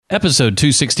Episode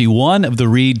 261 of the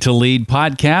Read to Lead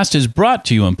podcast is brought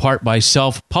to you in part by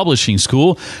Self Publishing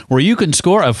School, where you can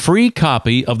score a free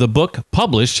copy of the book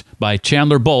published by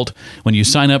Chandler Bolt when you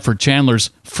sign up for Chandler's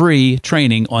free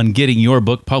training on getting your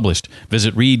book published.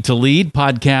 Visit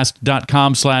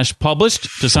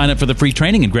readtoleadpodcast.com/published to sign up for the free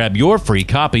training and grab your free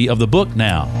copy of the book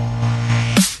now.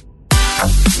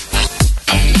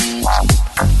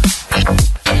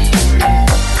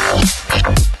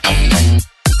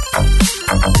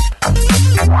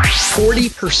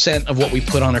 40% of what we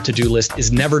put on our to-do list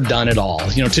is never done at all.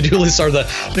 You know, to-do lists are the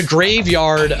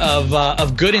graveyard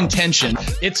of good intention.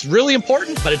 It's really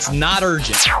important, but it's not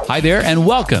urgent. Hi there, and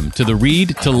welcome to the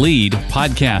Read to Lead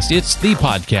podcast. It's the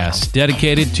podcast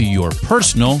dedicated to your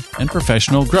personal and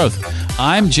professional growth.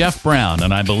 I'm Jeff Brown,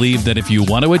 and I believe that if you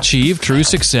want to achieve true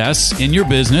success in your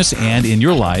business and in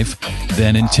your life,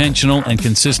 then intentional and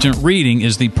consistent reading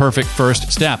is the perfect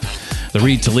first step. The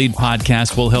Read to Lead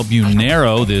podcast will help you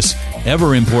narrow this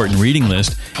ever-important reading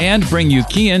list and bring you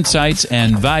key insights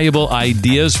and valuable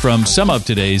ideas from some of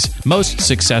today's most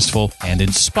successful and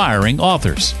inspiring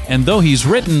authors. And though he's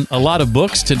written a lot of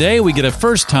books, today we get a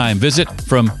first-time visit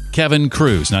from Kevin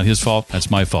Kruse. Not his fault,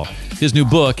 that's my fault. His new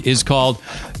book is called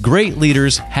Great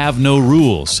Leaders Have No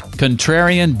Rules: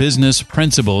 Contrarian Business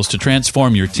Principles to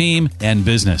Transform Your Team and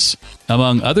Business.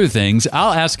 Among other things,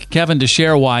 I'll ask Kevin to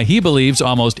share why he believes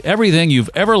almost everything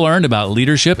you've ever learned about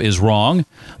leadership is wrong,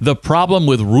 the problem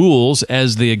with rules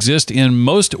as they exist in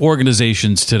most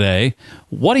organizations today,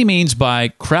 what he means by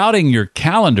crowding your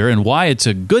calendar and why it's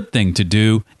a good thing to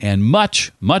do, and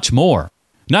much, much more.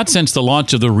 Not since the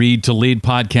launch of the Read to Lead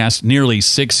podcast nearly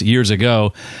 6 years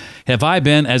ago have I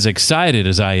been as excited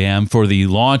as I am for the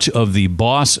launch of the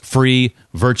Boss Free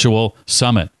Virtual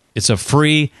Summit. It's a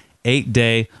free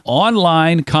 8-day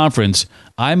online conference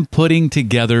I'm putting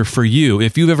together for you.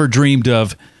 If you've ever dreamed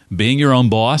of being your own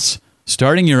boss,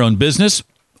 starting your own business,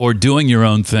 or doing your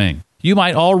own thing, you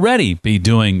might already be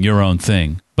doing your own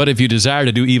thing. But if you desire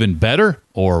to do even better,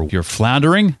 or you're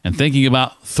floundering and thinking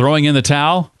about throwing in the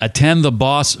towel, attend the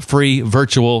Boss Free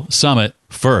Virtual Summit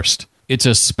first. It's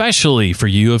especially for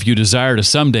you if you desire to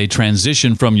someday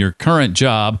transition from your current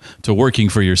job to working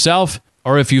for yourself,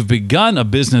 or if you've begun a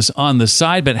business on the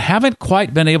side but haven't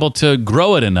quite been able to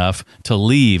grow it enough to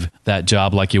leave that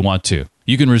job like you want to.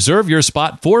 You can reserve your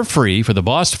spot for free for the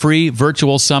Boss Free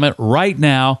Virtual Summit right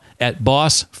now at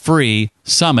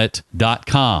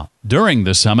bossfreesummit.com. During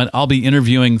the summit, I'll be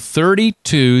interviewing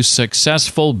 32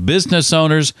 successful business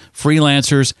owners,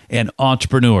 freelancers, and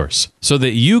entrepreneurs so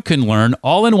that you can learn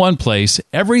all in one place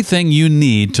everything you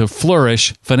need to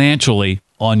flourish financially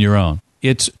on your own.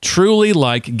 It's truly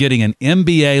like getting an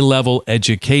MBA-level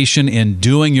education in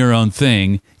doing your own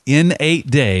thing in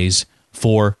 8 days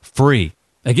for free.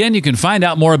 Again, you can find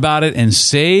out more about it and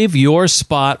save your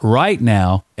spot right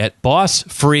now at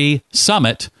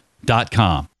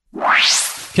bossfreesummit.com.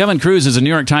 Kevin Kruse is a New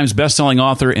York Times bestselling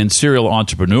author and serial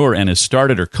entrepreneur and has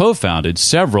started or co-founded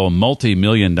several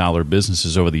multi-million-dollar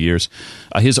businesses over the years.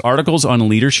 His articles on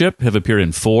leadership have appeared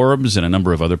in Forbes and a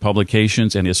number of other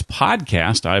publications, and his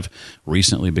podcast, I've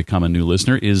recently become a new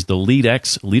listener, is the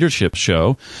LeadX Leadership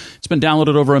Show. It's been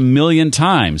downloaded over 1 million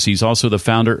times. He's also the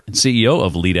founder and CEO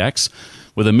of LeadX,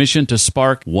 with a mission to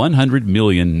spark 100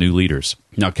 million new leaders.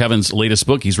 Now, Kevin's latest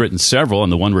book, he's written several,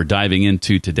 and the one we're diving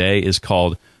into today is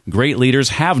called Great Leaders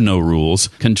Have No Rules: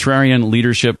 Contrarian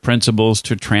Leadership Principles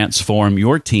to Transform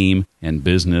Your Team and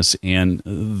Business. And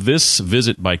this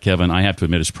visit by Kevin, I have to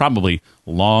admit, is probably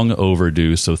long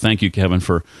overdue. So thank you, Kevin,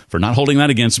 for not holding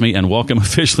that against me, and welcome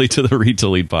officially to the Read to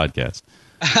Lead podcast.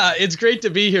 It's great to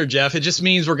be here, Jeff. It just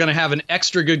means we're going to have an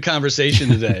extra good conversation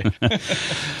today.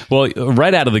 Well,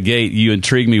 right out of the gate, you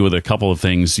intrigue me with a couple of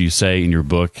things you say in your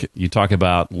book. You talk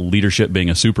about leadership being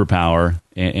a superpower,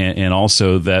 and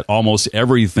also that almost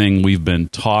everything we've been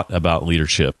taught about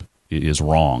leadership is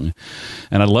wrong.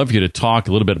 And I'd love you to talk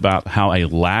a little bit about how a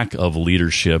lack of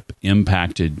leadership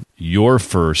impacted your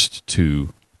first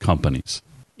 2 companies.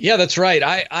 Yeah, that's right.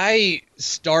 I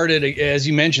started, as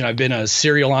you mentioned, I've been a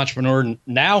serial entrepreneur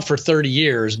now for 30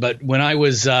 years. But when I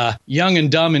was young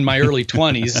and dumb in my early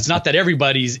 20s, it's not that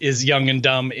everybody is young and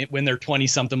dumb when they're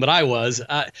 20-something, but I was.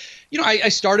 I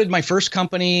started my first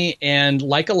company, and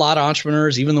like a lot of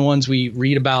entrepreneurs, even the ones we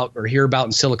read about or hear about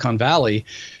in Silicon Valley,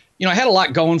 I had a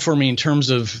lot going for me in terms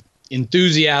of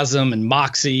enthusiasm and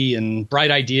moxie and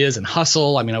bright ideas and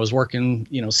hustle. I mean, I was working,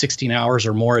 16 hours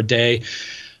or more a day.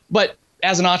 But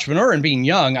as an entrepreneur and being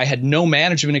young, I had no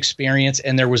management experience,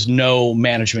 and there was no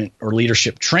management or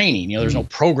leadership training. There's no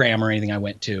program or anything I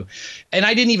went to. And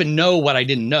I didn't even know what I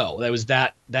didn't know. That was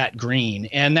that that green.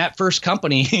 And that first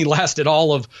company lasted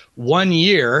all of 1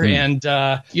 year. And,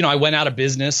 I went out of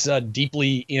business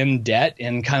deeply in debt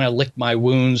and kind of licked my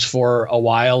wounds for a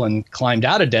while and climbed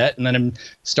out of debt, and then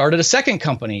started a second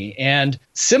company. And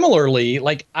similarly,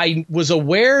 like, I was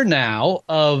aware now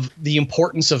of the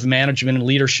importance of management and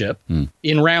leadership.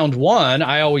 In round one,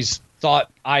 I always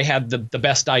thought I had the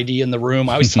best idea in the room.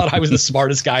 I always thought I was the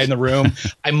smartest guy in the room.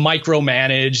 I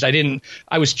micromanaged.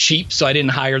 I was cheap, so I didn't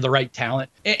hire the right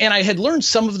talent. And I had learned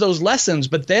some of those lessons,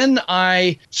 but then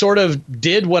I sort of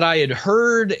did what I had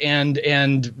heard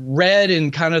and read in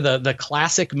kind of the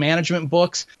classic management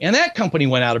books. And that company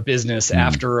went out of business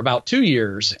after about 2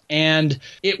 years. And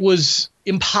it was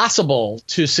impossible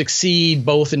to succeed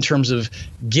both in terms of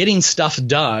getting stuff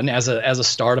done as a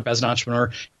startup, as an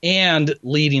entrepreneur, and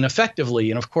leading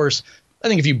effectively. And of course, I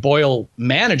think if you boil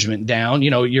management down, you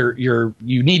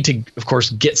need to, of course,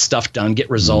 get stuff done,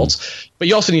 get results, but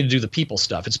you also need to do the people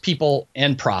stuff. It's people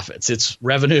and profits. It's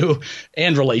revenue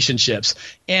and relationships.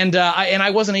 And I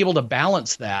wasn't able to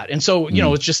balance that. And so,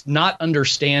 it's just not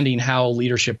understanding how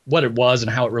leadership, what it was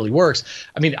and how it really works.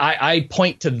 I mean, I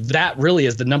point to that really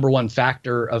as the number one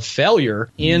factor of failure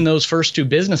in those first two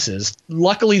businesses.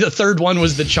 Luckily, the third one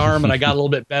was the charm, and I got a little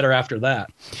bit better after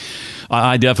that.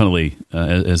 I definitely,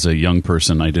 as a young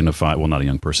person, identify, well, not a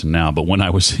young person now, but when I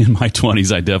was in my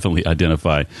 20s, I definitely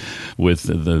identify with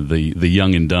the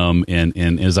young and dumb.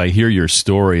 And as I hear your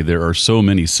story, there are so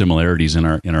many similarities in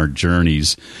our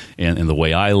journeys, and the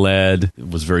way I led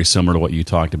was very similar to what you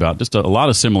talked about. Just a lot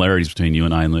of similarities between you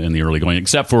and I in the early going,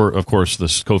 except for, of course,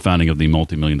 the co-founding of the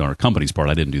multi-million-dollar companies part.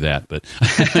 I didn't do that, but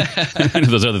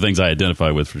those other things I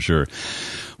identify with for sure.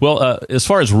 Well, as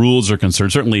far as rules are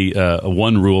concerned, certainly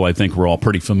one rule I think we're all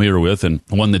pretty familiar with, and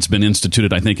one that's been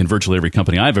instituted, I think, in virtually every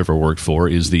company I've ever worked for,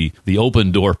 is the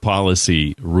open door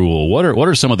policy rule. What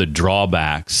are some of the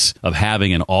drawbacks of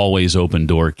having an always open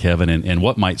door, Kevin, and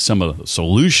what might some of the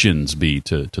solutions be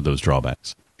to those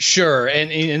drawbacks? Sure.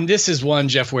 And this is one,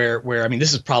 Jeff, where I mean,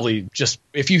 this is probably just,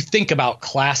 if you think about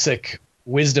classic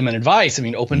wisdom and advice, I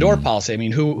mean, open door policy. I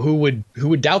mean, who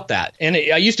would doubt that? And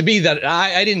I used to be that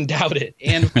I didn't doubt it.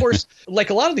 And of course,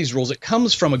 like a lot of these rules, it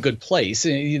comes from a good place.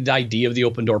 The idea of the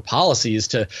open door policy is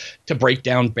to break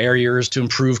down barriers, to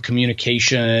improve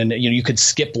communication. You could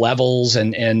skip levels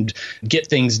and get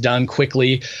things done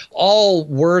quickly. All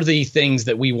worthy things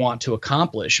that we want to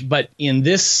accomplish. But in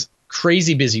this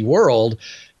crazy busy world,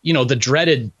 the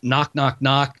dreaded knock, knock,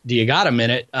 knock, do you got a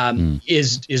minute,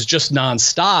 is just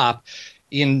nonstop.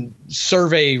 In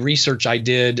survey research I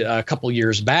did a couple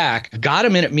years back, got a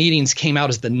minute meetings came out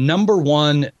as the number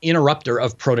one interrupter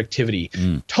of productivity.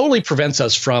 Totally prevents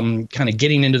us from kind of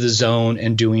getting into the zone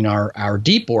and doing our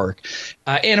deep work.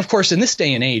 And of course, in this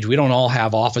day and age, we don't all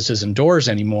have offices and doors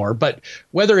anymore. But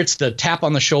whether it's the tap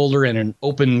on the shoulder in an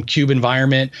open cube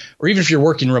environment, or even if you're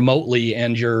working remotely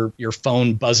and your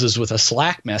phone buzzes with a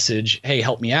Slack message, hey,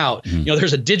 help me out.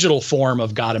 There's a digital form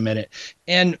of got a minute.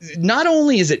 And not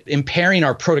only is it impairing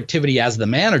our productivity as the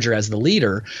manager, as the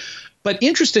leader, but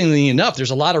interestingly enough,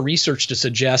 there's a lot of research to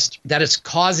suggest that it's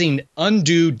causing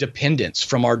undue dependence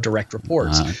from our direct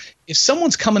reports. If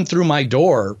someone's coming through my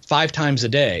door 5 times a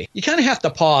day, you kind of have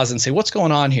to pause and say, what's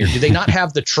going on here? Do they not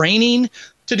have the training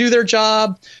to do their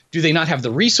job? Do they not have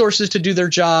the resources to do their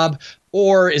job?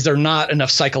 Or is there not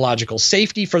enough psychological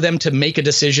safety for them to make a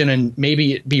decision and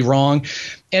maybe it be wrong?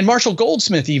 And Marshall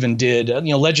Goldsmith even did,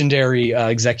 legendary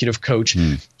executive coach.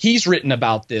 He's written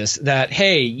about this, that,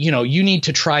 hey, you need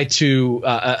to try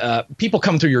to people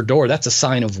come through your door. That's a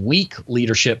sign of weak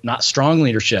leadership, not strong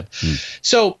leadership.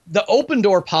 So the open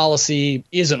door policy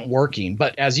isn't working.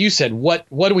 But as you said, what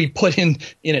do we put in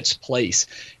its place?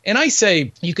 And I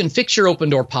say you can fix your open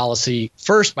door policy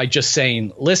first by just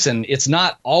saying, listen, it's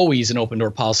not always an open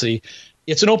door policy.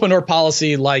 It's an open door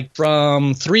policy like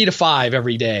from 3 to 5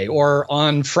 every day, or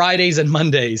on Fridays and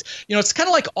Mondays. It's kind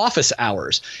of like office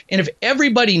hours. And if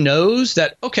everybody knows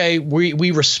that, okay,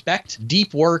 we respect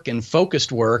deep work and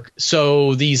focused work,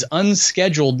 so these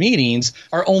unscheduled meetings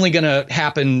are only going to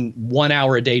happen 1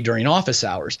 hour a day during office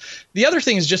hours. The other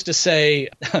thing is just to say,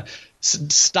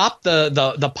 stop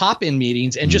the pop-in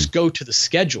meetings and just go to the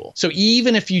schedule. So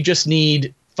even if you just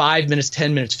need 5 minutes,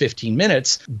 10 minutes, 15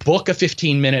 minutes, book a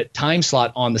 15-minute time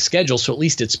slot on the schedule, so at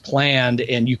least it's planned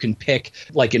and you can pick.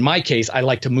 Like in my case, I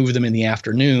like to move them in the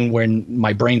afternoon when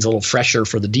my brain's a little fresher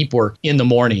for the deep work in the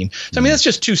morning. So I mean, that's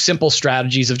just 2 simple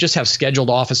strategies of just have scheduled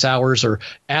office hours, or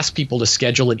ask people to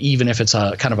schedule it even if it's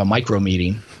a kind of a micro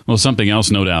meeting. Well, something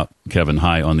else, no doubt, Kevin,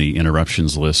 high on the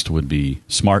interruptions list would be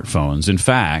smartphones. In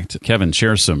fact, Kevin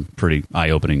shares some pretty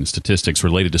eye-opening statistics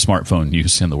related to smartphone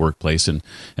use in the workplace and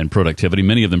productivity.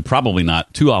 Many many of them probably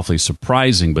not too awfully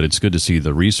surprising, but it's good to see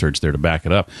the research there to back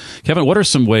it up. Kevin, what are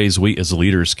some ways we as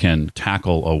leaders can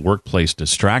tackle a workplace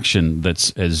distraction that's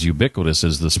as ubiquitous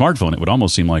as the smartphone? It would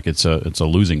almost seem like it's a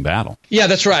losing battle. Yeah,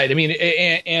 that's right. I mean,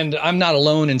 and I'm not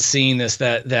alone in seeing this,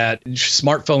 that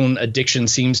smartphone addiction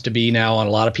seems to be now on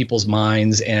a lot of people's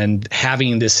minds, and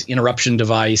having this interruption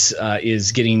device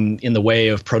is getting in the way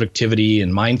of productivity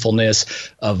and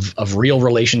mindfulness of real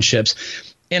relationships.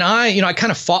 And I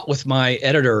kind of fought with my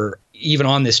editor even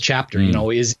on this chapter,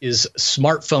 is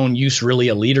smartphone use really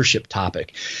a leadership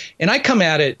topic? And I come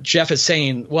at it, Jeff, is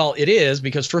saying, well, it is,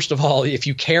 because first of all, if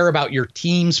you care about your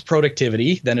team's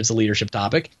productivity, then it's a leadership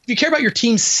topic. If you care about your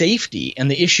team's safety and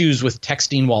the issues with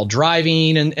texting while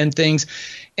driving and things.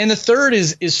 And the third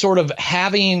is sort of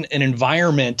having an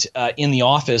environment in the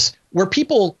office where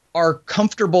people are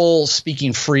comfortable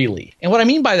speaking freely. And what I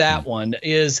mean by that one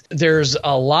is there's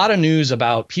a lot of news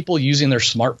about people using their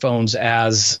smartphones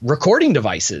as recording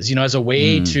devices, as a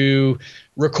way to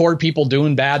record people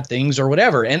doing bad things or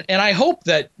whatever. And I hope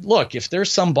that, look, if there's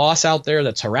some boss out there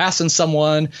that's harassing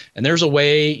someone and there's a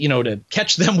way, to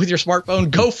catch them with your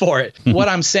smartphone, go for it. What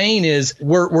I'm saying is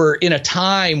we're in a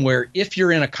time where if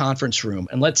you're in a conference room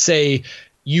and let's say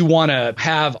you want to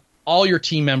have all your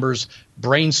team members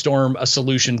brainstorm a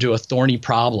solution to a thorny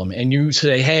problem, and you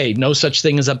say, hey, no such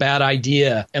thing as a bad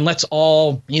idea, and let's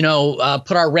all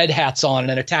put our red hats on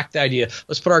and attack the idea,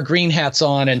 let's put our green hats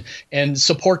on and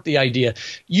support the idea.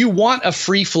 You want a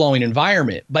free-flowing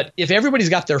environment, but if everybody's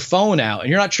got their phone out and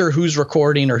you're not sure who's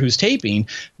recording or who's taping,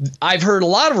 I've heard a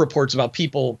lot of reports about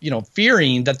people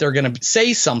fearing that they're going to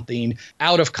say something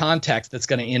out of context that's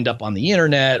going to end up on the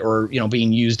internet or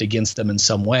being used against them in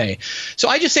some way. So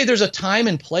I just say there's a time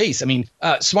and place. I mean,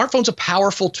 smartphone's a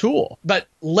powerful tool, but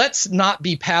let's not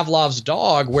be Pavlov's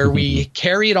dog where we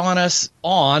carry it on us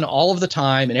all of the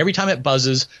time, and every time it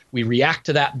buzzes, we react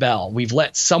to that bell. We've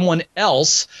let someone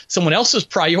else's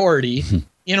priority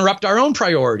interrupt our own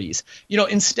priorities.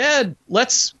 Instead,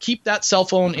 let's keep that cell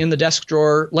phone in the desk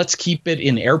drawer. Let's keep it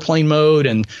in airplane mode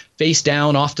and face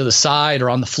down off to the side or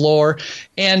on the floor,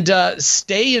 and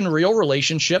stay in real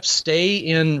relationships, stay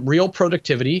in real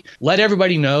productivity. Let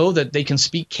everybody know that they can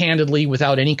speak candidly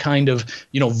without any kind of,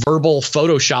 verbal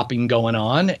photoshopping going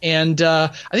on. And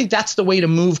I think that's the way to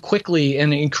move quickly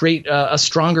and create a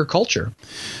stronger culture.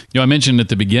 I mentioned at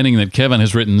the beginning that Kevin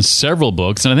has written several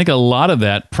books, and I think a lot of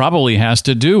that probably has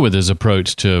to do with his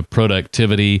approach to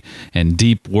productivity and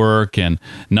deep work and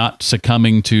not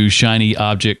succumbing to shiny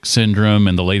object syndrome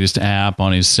and the latest app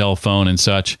on his cell phone and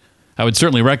such. I would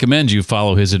certainly recommend you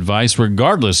follow his advice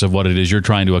regardless of what it is you're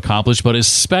trying to accomplish, but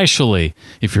especially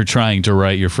if you're trying to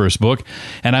write your first book.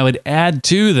 And I would add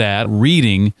to that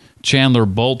reading Chandler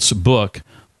Bolt's book,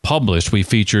 Published, we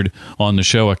featured on the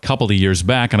show a couple of years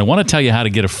back, and I want to tell you how to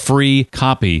get a free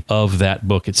copy of that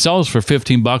book. It sells for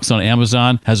 $15 on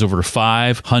Amazon, has over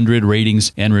 500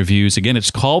 ratings and reviews. Again,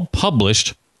 it's called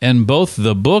Published, and both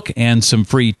the book and some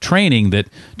free training that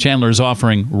Chandler is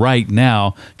offering right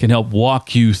now can help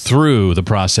walk you through the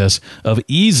process of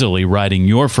easily writing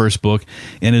your first book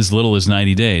in as little as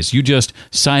 90 days. You just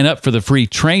sign up for the free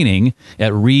training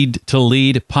at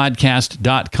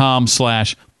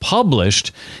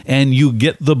readtoleadpodcast.com/published, and you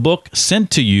get the book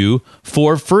sent to you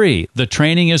for free. The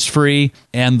training is free,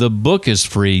 and the book is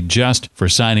free just for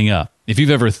signing up. If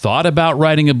you've ever thought about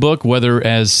writing a book, whether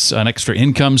as an extra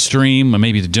income stream, or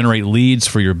maybe to generate leads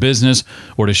for your business,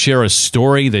 or to share a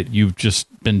story that you've just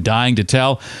been dying to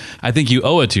tell, I think you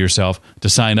owe it to yourself to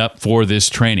sign up for this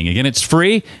training. Again, it's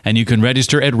free, and you can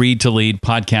register at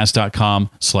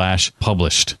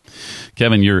readtoleadpodcast.com/published.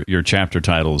 Kevin, your chapter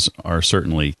titles are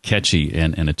certainly catchy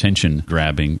and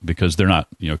attention-grabbing because they're not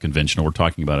conventional. We're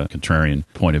talking about a contrarian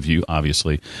point of view,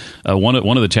 obviously. One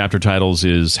of the chapter titles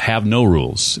is Have No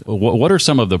Rules. What are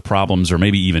some of the problems or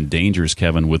maybe even dangers,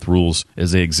 Kevin, with rules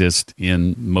as they exist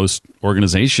in most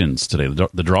organizations today,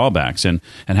 the drawbacks, and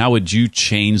how would you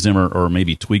change them or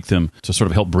maybe tweak them to sort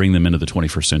of help bring them into the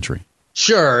 21st century?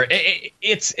 Sure.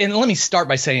 And let me start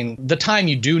by saying the time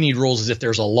you do need rules is if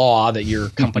there's a law that your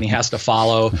company has to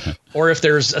follow, or if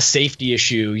there's a safety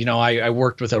issue. I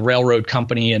worked with a railroad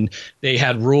company, and they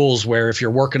had rules where if you're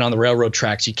working on the railroad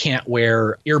tracks, you can't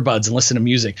wear earbuds and listen to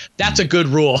music. That's a good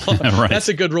rule. Right. That's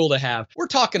a good rule to have. We're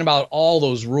talking about all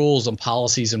those rules and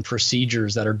policies and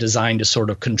procedures that are designed to sort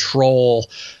of control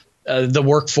the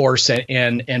workforce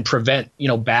and prevent,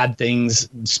 bad things,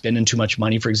 spending too much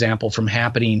money, for example, from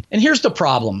happening. And here's the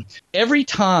problem. Every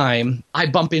time I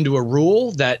bump into a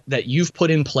rule that you've put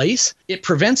in place, it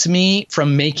prevents me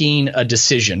from making a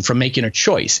decision, from making a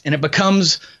choice. And it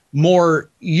becomes more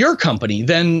your company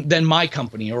than my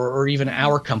company or even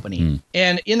our company.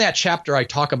 And in that chapter, I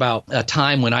talk about a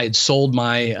time when I had sold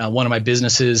my one of my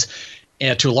businesses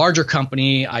to a larger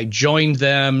company. I joined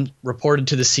them, reported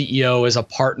to the CEO as a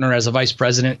partner, as a vice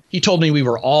president. He told me we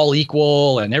were all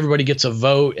equal and everybody gets a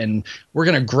vote and we're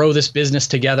going to grow this business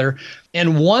together.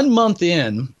 And 1 month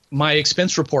in, my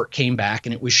expense report came back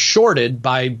and it was shorted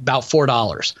by about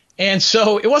 $4. And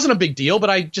so it wasn't a big deal,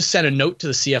 but I just sent a note to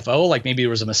the CFO, like maybe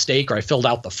there was a mistake or I filled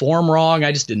out the form wrong.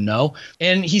 I just didn't know.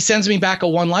 And he sends me back a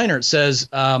one-liner. It says,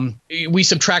 we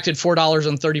subtracted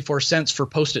 $4.34 for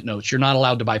Post-it notes. You're not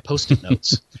allowed to buy Post-it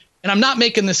notes. And I'm not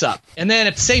making this up. And then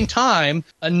at the same time,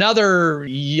 another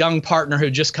young partner who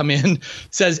had just come in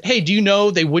says, hey, do you know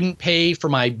they wouldn't pay for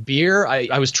my beer?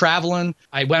 I was traveling.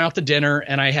 I went out to dinner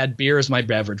and I had beer as my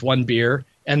beverage, one beer.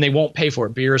 And they won't pay for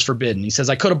it. Beer is forbidden. He says,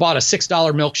 I could have bought a $6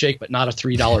 milkshake, but not a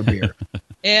 $3 beer.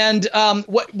 And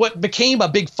what became a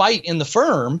big fight in the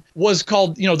firm was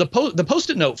called, the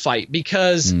Post-it note fight,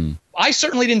 because I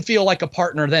certainly didn't feel like a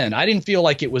partner then. I didn't feel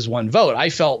like it was one vote. I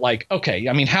felt like, okay,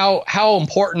 I mean, how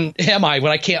important am I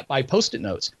when I can't buy Post-it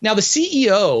notes? Now, the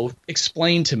CEO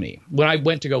explained to me when I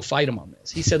went to go fight him on this.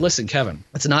 He said, listen, Kevin,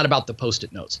 it's not about the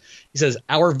Post-it notes. He says,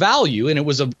 our value, and it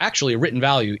was actually a written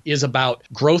value, is about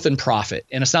growth and profit.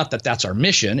 And it's not that that's our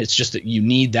mission. It's just that you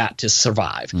need that to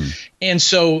survive. And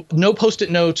so no Post-it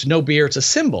notes, no beer. It's a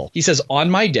symbol. He says, on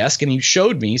my desk, and he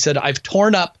showed me, he said, I've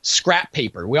torn up scrap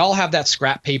paper. We all have that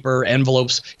scrap paper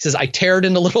envelopes. He says, I tear it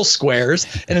into little squares,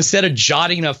 and instead of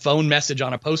jotting a phone message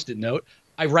on a Post-it note,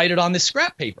 I write it on this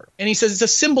scrap paper. And he says it's a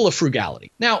symbol of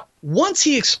frugality. Now, once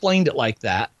he explained it like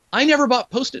that, I never bought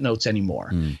Post-it notes anymore.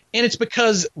 And it's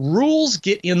because rules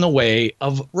get in the way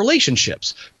of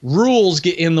relationships. Rules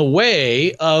get in the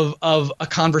way of a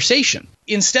conversation.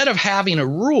 Instead of having a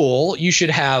rule, you should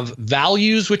have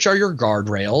values, which are your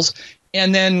guardrails,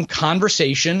 and then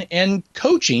conversation and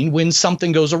coaching when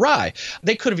something goes awry.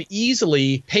 They could have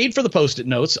easily paid for the Post-it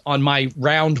notes on my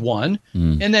round one.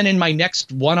 And then in my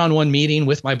next one-on-one meeting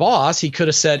with my boss, he could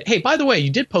have said, hey, by the way, you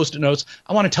did Post-it notes.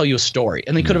 I want to tell you a story.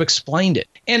 And they could have explained it.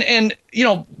 And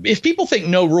if people think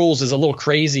no rules is a little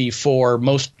crazy for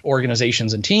most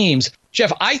organizations and teams,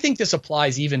 Jeff, I think this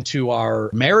applies even to our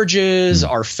marriages,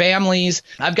 our families.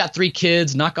 I've got 3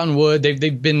 kids, knock on wood.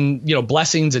 They've been,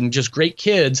 blessings and just great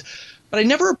kids. But I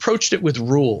never approached it with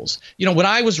rules. When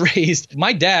I was raised,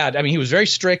 my dad, he was very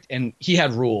strict and he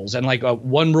had rules. And like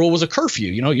one rule was a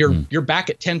curfew. You're back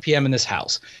at 10 p.m. in this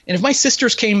house. And if my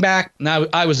sisters came back, now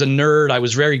I was a nerd. I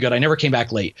was very good. I never came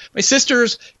back late. My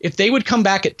sisters, if they would come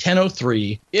back at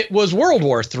 10:03, it was World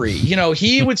War III.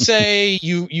 He would say,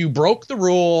 you broke the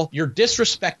rule. You're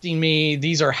disrespecting me.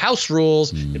 These are house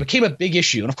rules. It became a big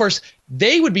issue. And of course,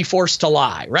 they would be forced to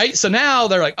lie, right? So now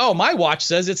they're like, oh, my watch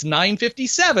says it's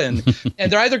 9:57.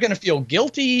 And they're either going to feel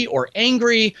guilty or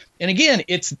angry. And again,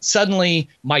 it's suddenly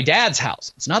my dad's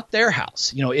house. It's not their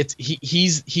house.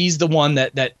 He's the one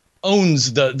that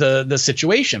owns the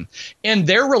situation. And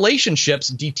their relationships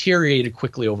deteriorated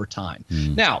quickly over time.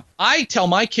 Now, I tell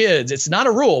my kids, it's not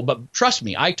a rule, but trust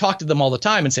me, I talk to them all the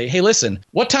time and say, hey, listen,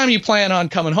 what time do you plan on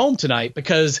coming home tonight?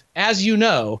 Because as you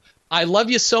know, I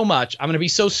love you so much. I'm going to be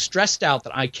so stressed out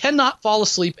that I cannot fall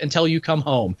asleep until you come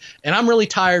home. And I'm really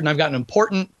tired and I've got an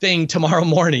important thing tomorrow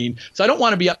morning. So I don't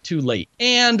want to be up too late.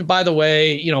 And by the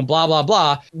way, blah, blah,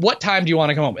 blah. What time do you want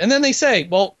to come home? And then they say,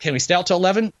 well, can we stay out till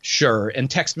 11? Sure. And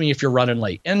text me if you're running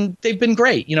late. And they've been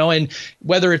great, and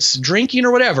whether it's drinking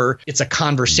or whatever, it's a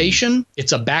conversation.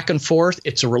 It's a back and forth.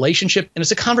 It's a relationship. And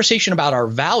it's a conversation about our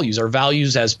values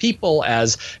as people,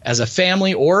 as a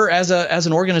family, or as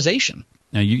an organization.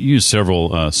 Now, you use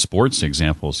several sports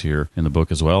examples here in the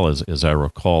book as well, as I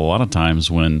recall. A lot of times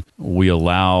when we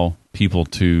allow people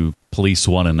to police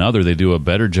one another, they do a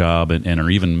better job and are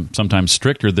even sometimes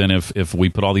stricter than if we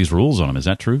put all these rules on them. Is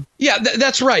that true? Yeah,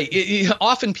 that's right.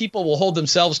 Often people will hold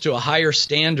themselves to a higher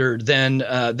standard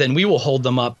than we will hold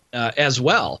them up as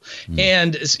well.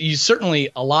 And certainly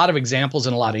a lot of examples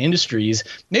in a lot of industries.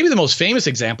 Maybe the most famous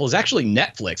example is actually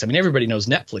Netflix. Everybody knows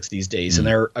Netflix these days, and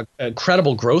they're an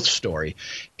incredible growth story.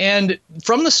 And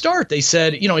from the start, they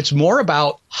said, it's more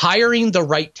about hiring the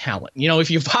right talent. If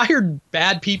you've hired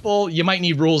bad people, you might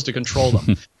need rules to control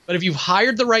them. But if you've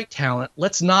hired the right talent,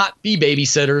 let's not be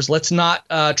babysitters. Let's not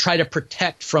try to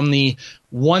protect from the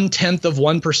 1/10 of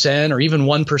 1% or even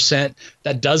 1%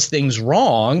 that does things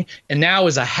wrong and now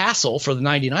is a hassle for the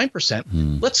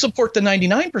 99%. Let's support the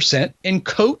 99% and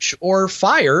coach or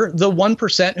fire the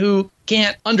 1% who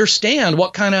can't understand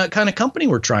what kind of company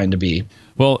we're trying to be.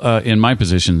 Well, in my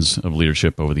positions of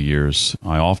leadership over the years,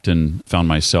 I often found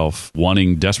myself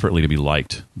wanting desperately to be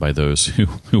liked by those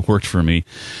who worked for me,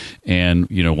 and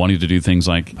wanting to do things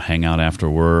like hang out after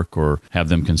work or have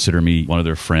them consider me one of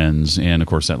their friends. And of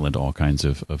course, that led to all kinds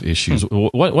of issues.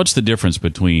 What's the difference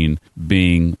between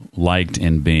being liked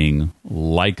and being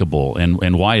likable,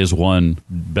 and why is one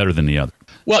better than the other?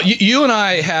 Well, you and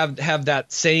I have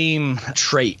that same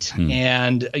trait,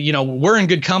 and we're in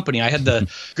good company. I had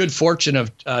the good fortune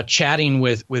of chatting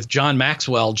with John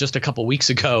Maxwell just a couple weeks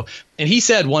ago, and he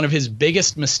said one of his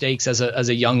biggest mistakes as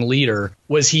a young leader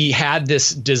was he had this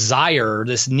desire,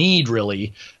 this need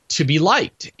really, to be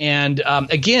liked. And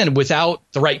again, without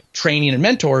the right training and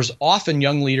mentors, often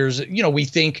young leaders, we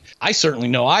think, I certainly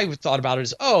know, I thought about it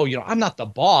as, I'm not the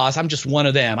boss. I'm just one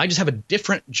of them. I just have a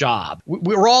different job.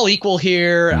 We're all equal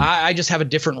here. I just have a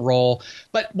different role.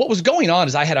 But what was going on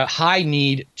is I had a high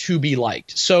need to be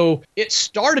liked. So it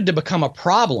started to become a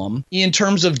problem in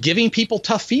terms of giving people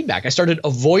tough feedback. I started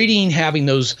avoiding having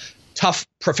those tough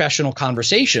professional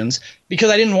conversations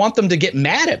because I didn't want them to get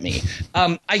mad at me.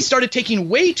 I started taking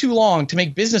way too long to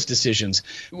make business decisions.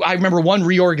 I remember one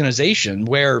reorganization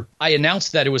where I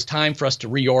announced that it was time for us to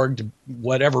reorg to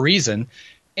whatever reason.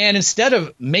 And instead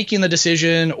of making the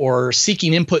decision or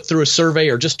seeking input through a survey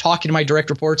or just talking to my direct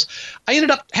reports, I ended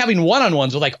up having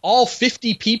one-on-ones with like all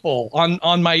 50 people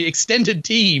on my extended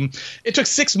team. It took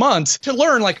 6 months to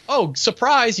learn, like, oh,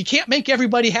 surprise, you can't make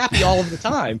everybody happy all of the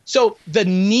time. So the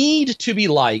need to be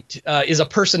liked is a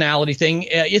personality thing.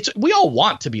 We all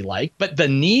want to be liked, but the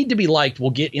need to be liked will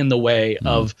get in the way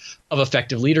of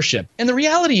effective leadership. And the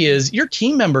reality is your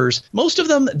team members, most of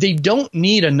them, they don't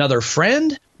need another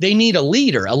friend. They need a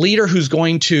leader who's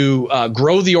going to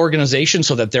grow the organization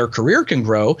so that their career can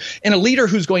grow, and a leader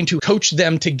who's going to coach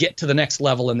them to get to the next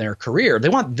level in their career. They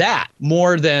want that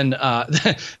more than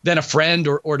a friend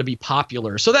or to be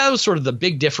popular. So that was sort of the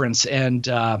big difference and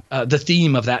the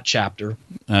theme of that chapter.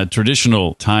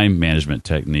 Traditional time management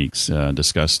techniques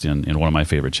discussed in one of my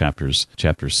favorite chapters,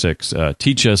 chapter 6,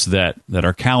 teach us that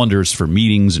our calendars for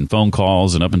meetings and phone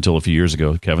calls, and up until a few years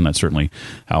ago, Kevin, that's certainly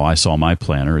how I saw my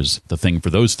planner, is the thing for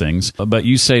those things. But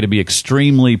you say to be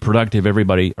extremely productive,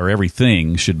 everybody or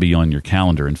everything should be on your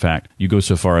calendar. In fact, you go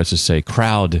so far as to say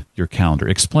crowd your calendar.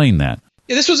 Explain that.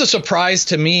 This was a surprise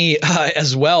to me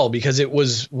as well, because it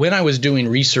was when I was doing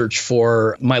research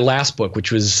for my last book,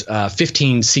 which was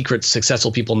 15 Secrets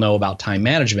Successful People Know About Time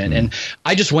Management. And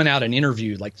I just went out and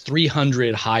interviewed like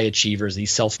 300 high achievers,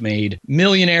 these self-made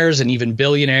millionaires and even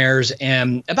billionaires.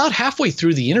 And about halfway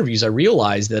through the interviews, I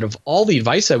realized that of all the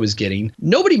advice I was getting,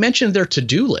 nobody mentioned their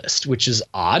to-do list, which is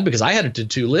odd because I had a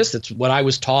to-do list. That's what I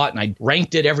was taught, and I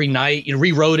ranked it every night,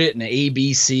 rewrote it in A,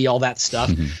 B, C, all that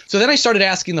stuff. So then I started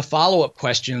asking the follow-up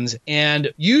questions.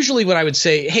 And usually when I would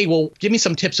say, hey, well, give me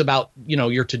some tips about,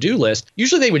 your to-do list,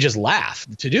 usually they would just laugh.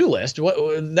 The to-do list,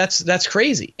 that's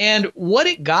crazy. And what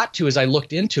it got to as I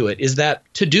looked into it is that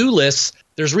to-do lists,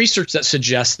 there's research that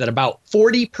suggests that about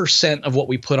 40% of what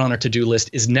we put on our to-do list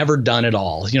is never done at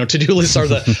all. To-do lists are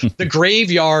the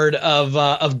graveyard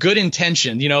of good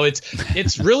intention.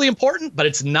 It's really important, but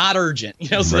it's not urgent.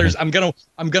 So there's I'm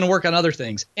gonna work on other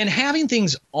things. And having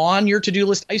things on your to-do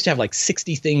list, I used to have like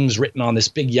 60 things written on this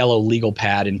big yellow legal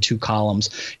pad in 2 columns.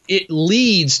 It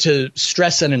leads to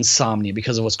stress and insomnia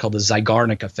because of what's called the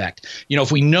Zeigarnik effect.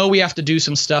 If we know we have to do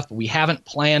some stuff, but we haven't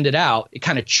planned it out, it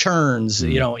kind of churns,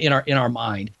 in our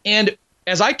mind. And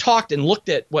as I talked and looked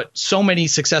at what so many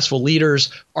successful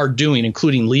leaders are doing,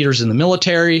 including leaders in the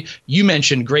military, you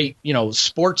mentioned great,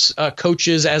 sports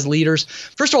coaches as leaders.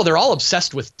 First of all, they're all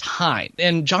obsessed with time.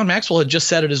 And John Maxwell had just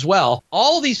said it as well.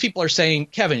 All of these people are saying,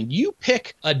 Kevin, you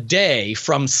pick a day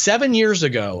from 7 years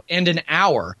ago and an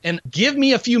hour and give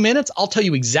me a few minutes. I'll tell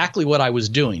you exactly what I was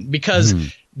doing, because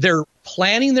they're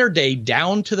planning their day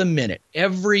down to the minute.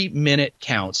 Every minute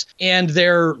counts. And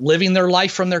they're living their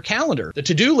life from their calendar. The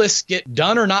to-do lists get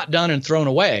done or not done and thrown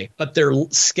away, but they're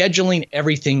scheduling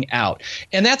everything out.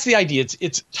 And that's the idea.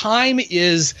 It's time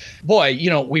is,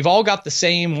 we've all got the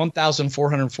same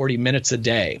 1,440 minutes a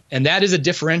day. And that is a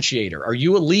differentiator. Are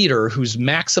you a leader who's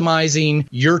maximizing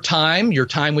your time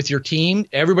with your team?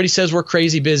 Everybody says we're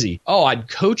crazy busy. Oh, I'd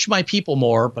coach my people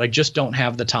more, but I just don't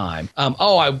have the time.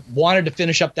 I wanted to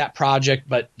finish up that project,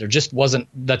 but there just wasn't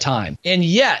the time. And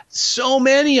yet, so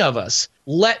many of us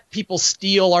let people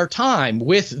steal our time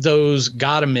with those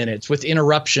gotta minutes, with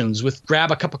interruptions, with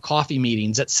grab a cup of coffee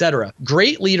meetings, etc.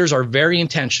 Great leaders are very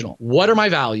intentional. What are my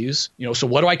values? So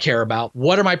what do I care about?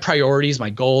 What are my priorities, my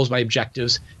goals, my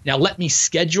objectives? Now let me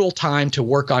schedule time to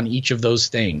work on each of those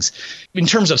things. In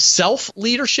terms of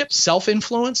self-leadership,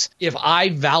 self-influence, if I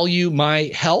value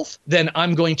my health, then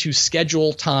I'm going to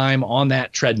schedule time on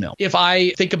that treadmill. If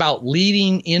I think about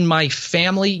leading in my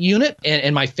family unit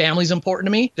and my family's important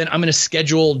to me, then I'm going to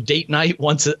schedule date night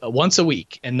once a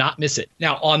week and not miss it.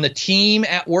 Now, on the team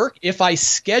at work, if I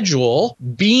schedule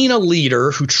being a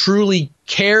leader who truly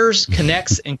cares,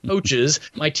 connects, and coaches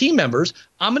my team members,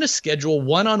 I'm going to schedule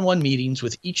one-on-one meetings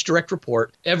with each direct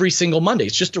report every single Monday.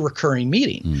 It's just a recurring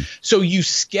meeting. So you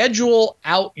schedule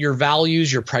out your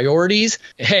values, your priorities.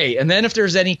 Hey, and then if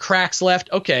there's any cracks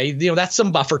left, okay, that's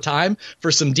some buffer time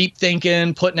for some deep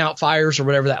thinking, putting out fires or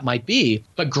whatever that might be.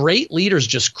 But great leaders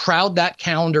just crowd that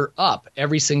calendar up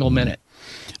every single minute.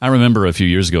 I remember a few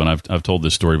years ago, and I've told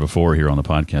this story before here on the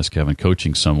podcast, Kevin,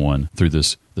 coaching someone through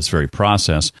this very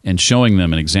process and showing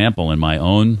them an example in my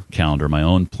own calendar, my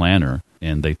own planner.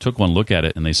 And they took one look at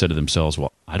it and they said to themselves,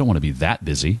 well, I don't want to be that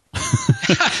busy.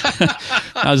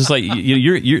 I was just like,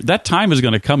 that time is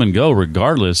going to come and go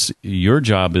regardless. Your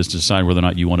job is to decide whether or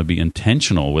not you want to be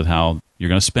intentional with how you're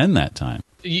going to spend that time.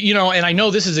 And I know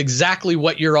this is exactly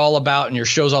what you're all about and your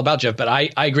show's all about, Jeff, but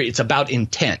I agree. It's about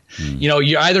intent.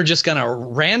 You're either just going to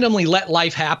randomly let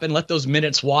life happen, let those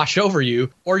minutes wash over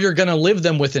you, or you're going to live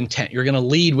them with intent. You're going to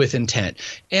lead with intent.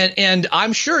 And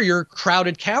I'm sure your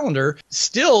crowded calendar,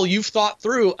 still you've thought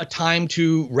through a time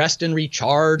to rest and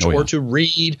recharge or to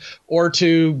read or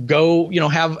to go,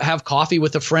 have coffee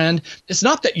with a friend. It's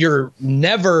not that you're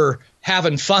never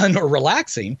having fun or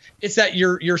relaxing. It's that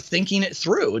you're thinking it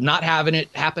through and not having it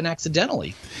happen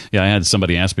accidentally. Yeah, I had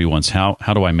somebody ask me once, how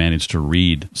do I manage to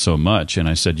read so much? And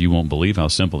I said, you won't believe how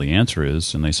simple the answer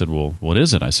is. And they said, well, what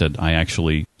is it? I said, I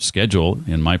actually schedule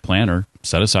in my planner,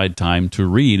 set aside time to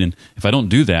read. And if I don't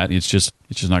do that, it's just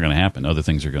not going to happen. Other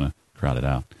things are going to crowd it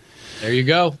out. There you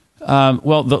go.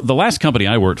 Well, the last company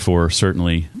I worked for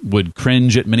certainly would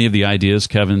cringe at many of the ideas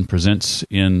Kevin presents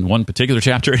in one particular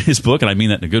chapter in his book, and I mean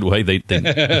that in a good way.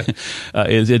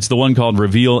 It's the one called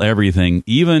Reveal Everything,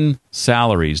 Even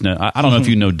Salaries. Now, I don't know if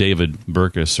you know David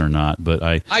Burkus or not, but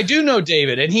I do know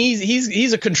David, and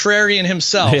he's a contrarian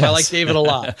himself. Yes. I like David a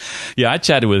lot. Yeah, I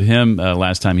chatted with him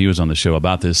last time he was on the show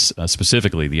about this,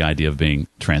 specifically the idea of being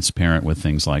transparent with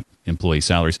things like employee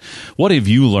salaries. What have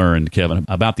you learned, Kevin,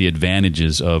 about the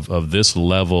advantages of this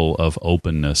level of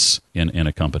openness in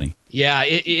a company? Yeah,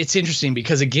 it's interesting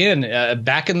because, again,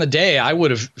 back in the day, I would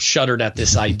have shuddered at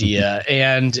this idea.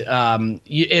 And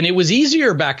it was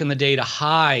easier back in the day to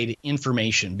hide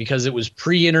information because it was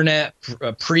pre-internet,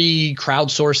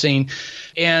 pre-crowdsourcing.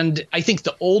 And I think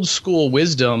the old school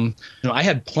wisdom, I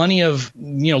had plenty of,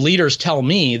 leaders tell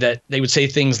me that they would say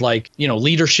things like,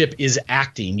 leadership is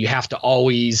acting. You have to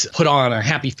always put on a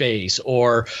happy face,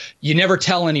 or you never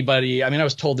tell anybody. I mean, I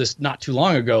was told this not too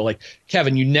long ago, like,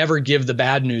 Kevin, you never give the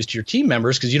bad news to your team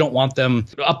members because you don't want them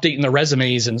updating their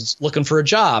resumes and looking for a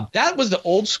job. That was the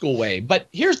old school way. But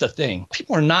here's the thing.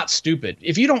 People are not stupid.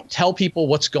 If you don't tell people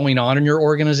what's going on in your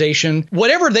organization,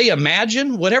 whatever they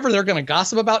imagine, whatever they're going to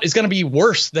gossip about is going to be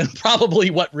worse than probably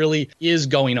what really is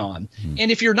going on.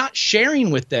 And if you're not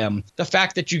sharing with them the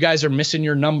fact that you guys are missing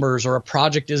your numbers or a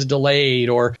project is delayed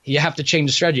or you have to change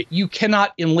the strategy, you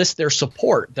cannot enlist their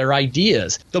support, their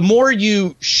ideas. The more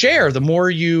you share, the more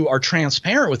you are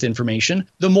transparent with information,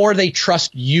 the more they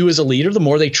trust you as a leader, the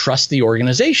more they trust the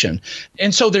organization.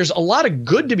 And so there's a lot of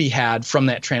good to be had from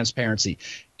that transparency.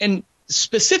 And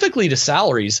specifically to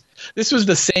salaries, this was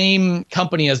the same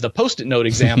company as the Post-it note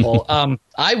example.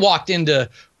 I walked into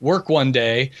work one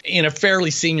day in a fairly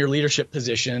senior leadership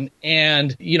position,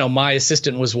 and my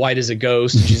assistant was white as a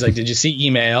ghost. And she's like, "Did you see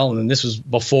email?" And this was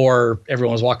before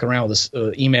everyone was walking around with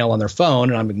this email on their phone,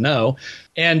 and I'm like, "No."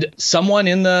 And someone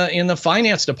in the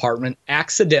finance department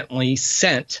accidentally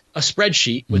sent a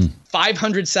spreadsheet with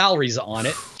 500 salaries on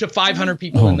it to 500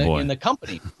 people in the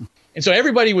company. And so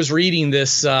everybody was reading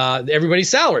this, everybody's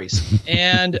salaries.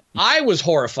 And I was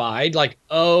horrified, like,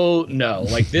 oh no,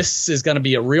 like this is going to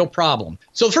be a real problem.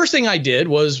 So the first thing I did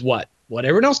was what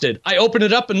everyone else did. I opened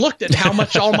it up and looked at how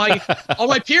much all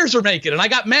my peers were making. And I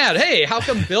got mad. Hey, how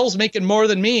come Bill's making more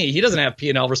than me? He doesn't have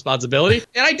P&L responsibility.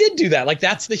 And I did do that. Like,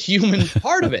 that's the human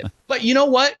part of it. But you know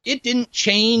what? It didn't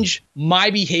change my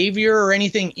behavior or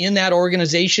anything in that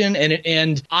organization.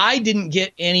 And I didn't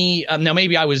get any, now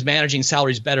maybe I was managing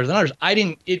salaries better than others.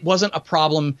 It wasn't a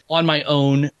problem on my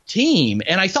own team.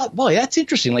 And I thought, boy, that's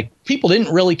interesting. Like, people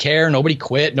didn't really care. Nobody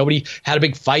quit. Nobody had a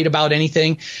big fight about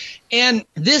anything. And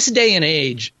this day and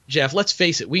age, Jeff, let's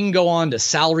face it, we can go on to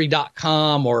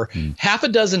salary.com or half a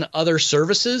dozen other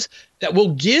services that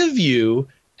will give you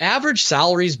average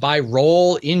salaries by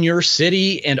role in your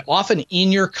city and often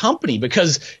in your company.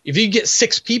 Because if you get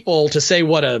 6 people to say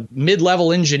what a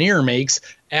mid-level engineer makes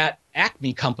at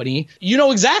Acme Company, you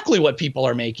know exactly what people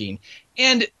are making.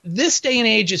 And this day and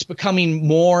age is becoming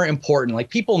more important. Like,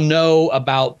 people know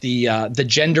about the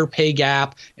gender pay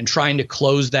gap and trying to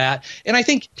close that. And I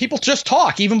think people just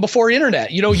talk even before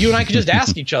internet. You know, you and I could just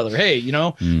ask each other, hey, you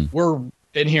know, we're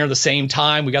in here the same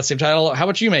time. We got the same title. How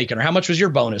much you making? Or how much was your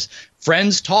bonus?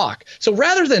 Friends talk. So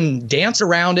rather than dance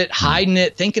around it, hiding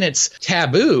it, thinking it's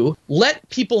taboo, let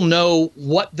people know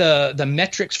what the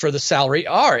metrics for the salary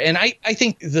are. And I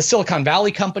think the Silicon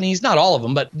Valley companies, not all of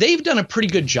them, but they've done a pretty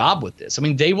good job with this. I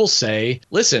mean, they will say,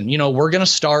 listen, you know, we're going to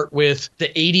start with the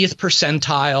 80th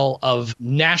percentile of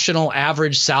national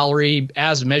average salary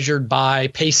as measured by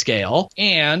pay scale.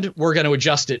 And we're going to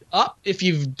adjust it up if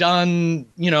you've done,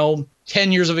 you know,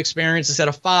 10 years of experience instead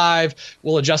of 5.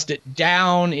 We'll adjust it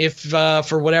down if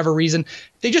for whatever reason.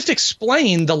 They just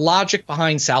explain the logic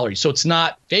behind salary. So it's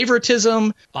not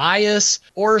favoritism, bias,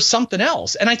 or something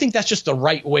else. And I think that's just the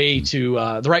right way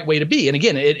to be. And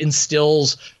again, it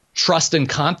instills trust and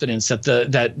confidence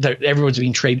that everyone's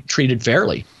being treated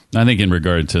fairly. I think in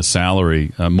regard to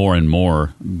salary, more and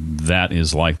more, that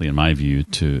is likely, in my view,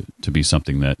 to be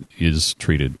something that is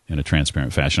treated in a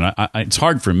transparent fashion. It's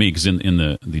hard for me because in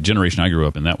the generation I grew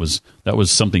up in, that was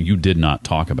something you did not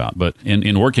talk about. But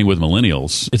in working with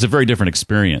millennials, it's a very different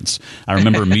experience. I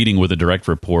remember meeting with a direct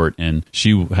report, and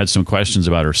she had some questions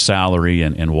about her salary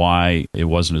and why it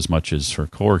wasn't as much as her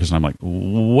coworkers. And I'm like,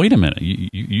 wait a minute,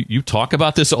 you talk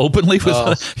about this openly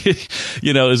with,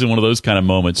 you know, isn't one of those kind of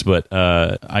moments. But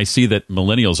I see that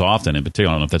millennials often, in particular,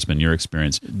 I don't know if that's been your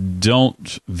experience,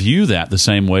 don't view that the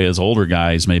same way as older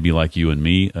guys, maybe like you and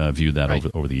me, viewed that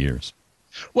over the years.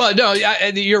 Well, no,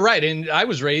 you're right. And I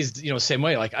was raised, you know, same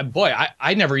way. Like,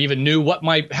 I never even knew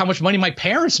how much money my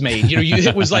parents made. You know,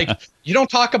 it was like, you don't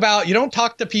talk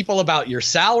to people about your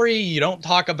salary. You don't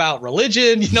talk about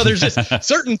religion. You know, there's just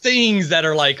certain things that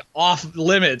are like off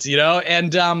limits, you know?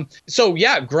 And so,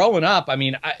 yeah, growing up, I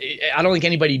mean, I don't think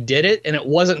anybody did it, and it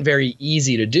wasn't very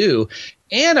easy to do.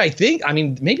 And I think, I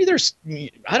mean, maybe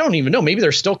I don't even know, maybe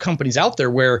there's still companies out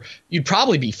there where you'd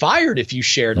probably be fired if you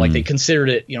shared, like they considered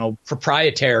it, you know,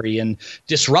 proprietary and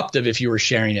disruptive if you were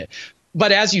sharing it.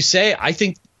 But as you say, I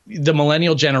think the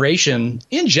millennial generation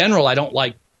in general, I don't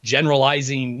like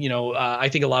generalizing, you know, I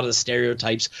think a lot of the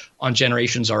stereotypes on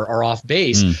generations are off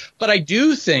base. But I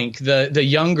do think the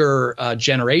younger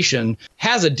generation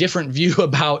has a different view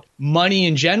about money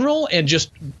in general and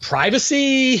just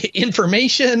privacy,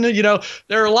 information. You know,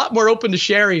 they're a lot more open to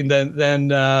sharing than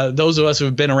those of us who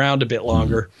have been around a bit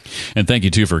longer. And thank you,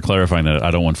 too, for clarifying that.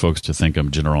 I don't want folks to think I'm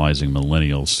generalizing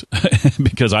millennials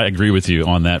because I agree with you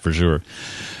on that for sure.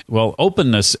 Well,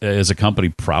 openness as a company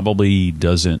probably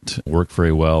doesn't work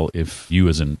very well if you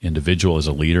as an individual, as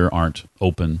a leader, aren't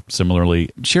open. Similarly,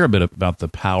 share a bit about the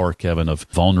power, Kevin, of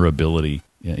vulnerability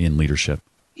in leadership.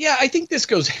 Yeah, I think this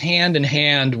goes hand in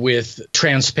hand with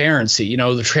transparency. You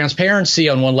know, the transparency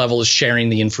on one level is sharing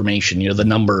the information, you know, the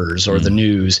numbers or the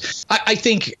news. I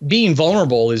think being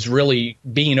vulnerable is really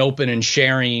being open and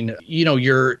sharing, you know,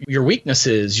 your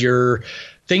weaknesses, your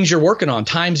things you're working on,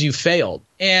 times you failed.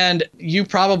 And you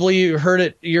probably heard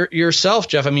it yourself,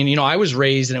 Jeff. I mean, you know, I was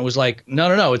raised and it was like,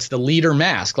 no, it's the leader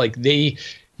mask. Like you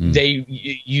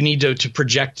need to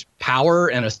project power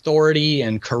and authority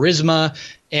and charisma.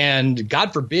 And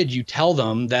God forbid you tell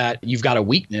them that you've got a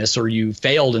weakness or you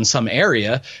failed in some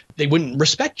area, they wouldn't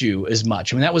respect you as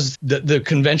much. I mean, that was the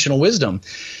conventional wisdom.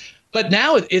 But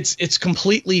now it's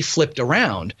completely flipped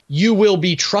around. You will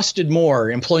be trusted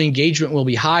more. Employee engagement will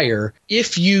be higher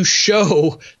if you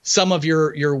show some of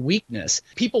your weakness.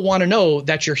 People want to know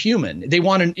that you're human. They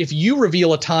want to, if you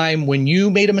reveal a time when you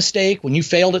made a mistake, when you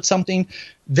failed at something,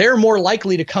 they're more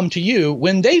likely to come to you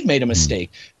when they've made a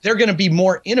mistake. They're going to be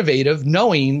more innovative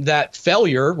knowing that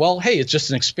failure, well, hey, it's just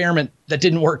an experiment that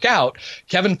didn't work out.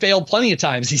 Kevin failed plenty of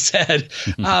times, he said.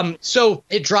 So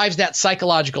it drives that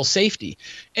psychological safety.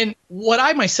 And what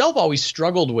I myself always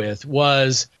struggled with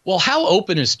was, well, how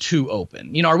open is too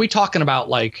open? You know, are we talking about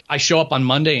like I show up on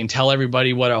Monday and tell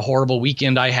everybody what a horrible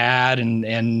weekend I had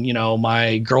and you know,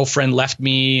 my girlfriend left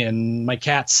me and my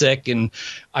cat's sick and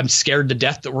I'm scared to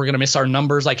death that we're going to miss our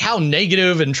numbers? Like, how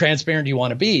negative and transparent do you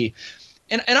want to be?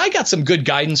 And I got some good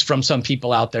guidance from some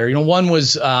people out there. You know, one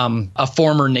was a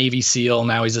former Navy SEAL.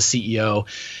 Now he's a CEO.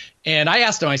 And I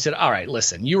asked him, I said, all right,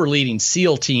 listen, you were leading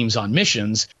SEAL teams on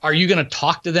missions. Are you going to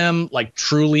talk to them like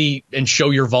truly and show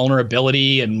your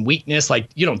vulnerability and weakness? Like,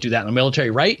 you don't do that in the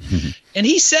military, right? Mm-hmm. And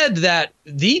he said that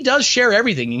he does share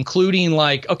everything, including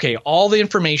like, okay, all the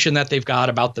information that they've got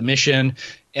about the mission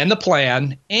and the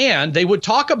plan. And they would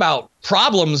talk about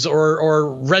problems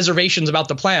or reservations about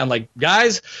the plan. Like,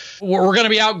 guys, we're going to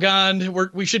be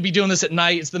outgunned. We should be doing this at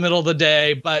night. It's the middle of the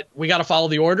day, but we got to follow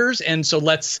the orders. And so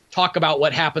let's talk about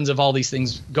what happens if all these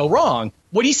things go wrong.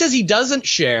 What he says he doesn't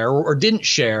share or didn't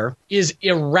share is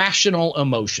irrational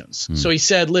emotions. So he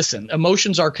said, listen,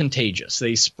 emotions are contagious.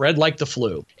 They spread like the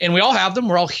flu. And we all have them.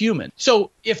 We're all human.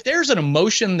 So if there's an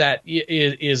emotion that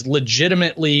is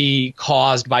legitimately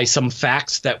caused by some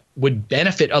facts that would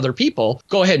benefit other people,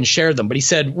 go ahead and share them. But he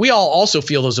said, we all also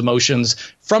feel those emotions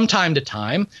from time to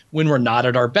time when we're not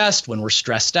at our best, when we're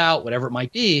stressed out, whatever it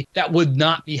might be, that would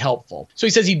not be helpful. So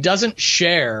he says he doesn't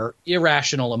share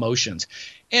irrational emotions.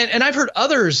 And I've heard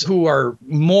others who are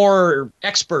more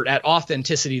expert at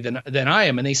authenticity than I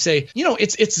am. And they say,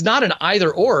 it's not an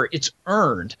either or, it's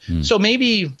earned. So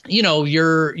maybe,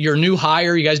 your new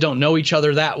hire, you guys don't know each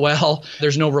other that well.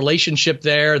 There's no relationship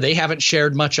there. They haven't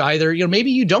shared much either.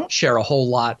 Maybe you don't share a whole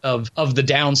lot of the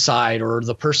downside or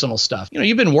the personal stuff.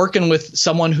 You've been working with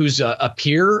someone who's a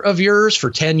peer of yours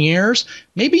for 10 years.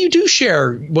 Maybe you do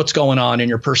share what's going on in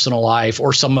your personal life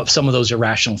or some of those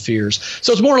irrational fears.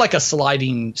 So it's more like a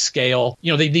sliding scale.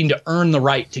 They need to earn the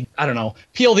right to,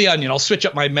 peel the onion. I'll switch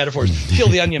up my metaphors, peel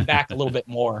the onion back a little bit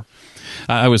more.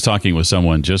 I was talking with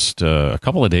someone just a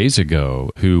couple of days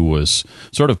ago who was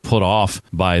sort of put off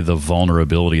by the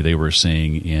vulnerability they were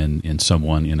seeing in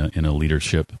someone in a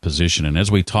leadership position. And as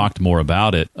we talked more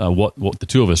about it, what the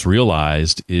two of us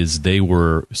realized is they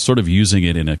were sort of using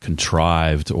it in a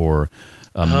contrived or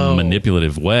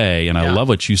manipulative way. And I love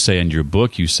what you say in your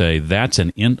book. You say that's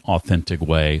an inauthentic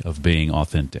way of being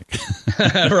authentic.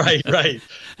 Right.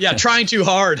 Yeah, trying too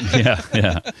hard.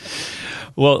 Yeah.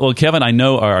 Well, Kevin, I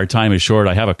know our time is short.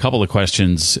 I have a couple of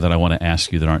questions that I want to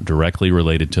ask you that aren't directly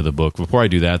related to the book. Before I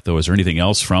do that, though, is there anything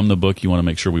else from the book you want to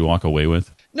make sure we walk away with?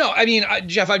 No, I mean,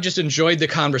 Jeff, I've just enjoyed the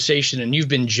conversation, and you've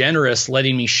been generous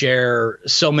letting me share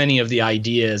so many of the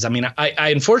ideas. I mean,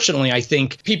 I unfortunately, I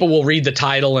think people will read the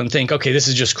title and think, okay, this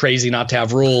is just crazy not to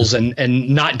have rules and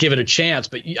not give it a chance.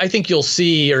 But I think you'll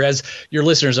see, or as your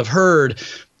listeners have heard,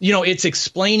 it's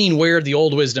explaining where the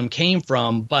old wisdom came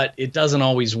from, but it doesn't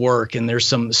always work. And there's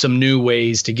some new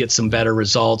ways to get some better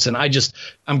results. And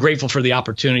I'm grateful for the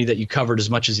opportunity that you covered as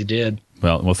much as you did.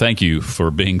 Well, thank you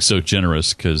for being so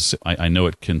generous, because I know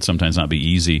it can sometimes not be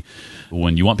easy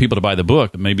when you want people to buy the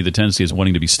book. Maybe the tendency is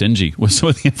wanting to be stingy with some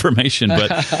of the information,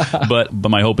 but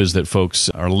my hope is that folks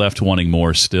are left wanting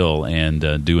more still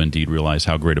and do indeed realize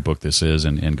how great a book this is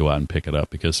and go out and pick it up,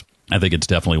 because I think it's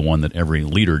definitely one that every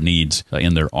leader needs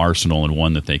in their arsenal and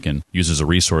one that they can use as a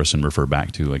resource and refer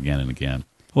back to again and again.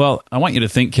 Well, I want you to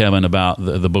think, Kevin, about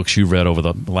the books you've read over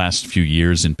the last few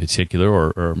years in particular,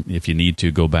 or if you need to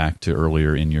go back to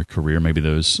earlier in your career, maybe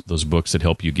those books that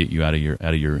help you get you out of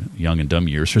your young and dumb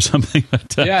years or something.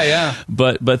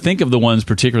 But think of the ones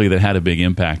particularly that had a big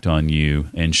impact on you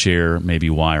and share maybe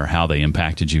why or how they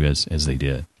impacted you as they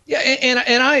did. Yeah,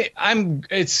 and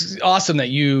it's awesome that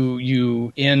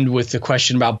you end with the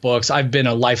question about books. I've been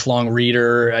a lifelong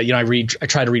reader. I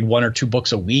try to read 1 or 2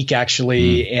 books a week,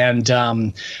 actually.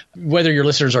 And whether your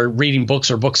listeners are reading books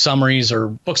or book summaries or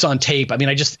books on tape, I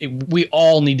mean, we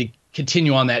all need to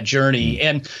continue on that journey.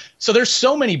 And so there's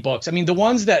so many books. I mean, the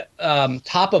ones that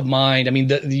top of mind, I mean,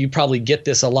 you probably get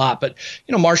this a lot, but,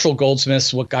 Marshall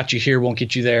Goldsmith's What Got You Here Won't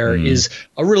Get You There is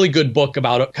a really good book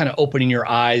about kind of opening your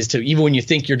eyes to, even when you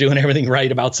think you're doing everything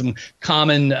right, about some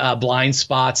common blind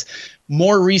spots.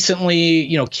 More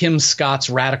recently, Kim Scott's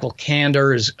Radical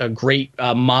Candor is a great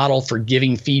model for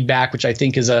giving feedback, which I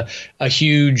think is a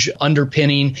huge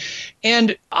underpinning.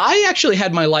 And I actually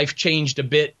had my life changed a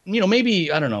bit,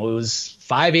 maybe, I don't know, it was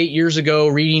 5-8 years ago,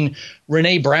 reading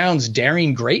Renee Brown's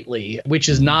Daring Greatly, which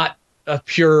is not a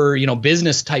pure,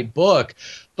 business type book.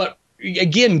 But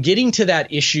again, getting to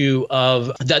that issue of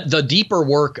the deeper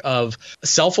work of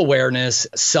self-awareness,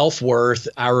 self-worth,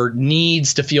 our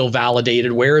needs to feel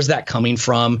validated, where is that coming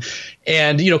from?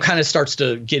 And, kind of starts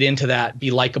to get into that,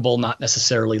 be likable, not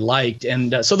necessarily liked.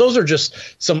 And so those are just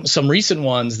some recent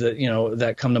ones that,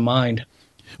 that come to mind.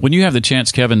 When you have the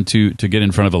chance, Kevin, to get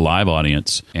in front of a live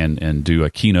audience and do a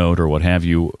keynote or what have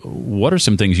you, what are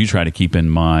some things you try to keep in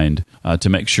mind to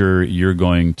make sure you're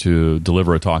going to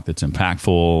deliver a talk that's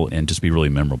impactful and just be really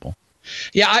memorable?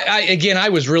 Yeah, I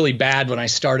was really bad when I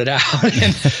started out,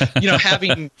 and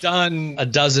having done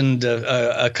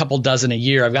a couple dozen a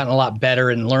year, I've gotten a lot better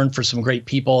and learned from some great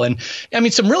people. And I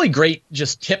mean, some really great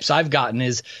just tips I've gotten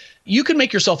is you can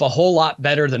make yourself a whole lot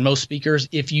better than most speakers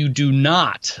if you do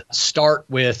not start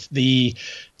with the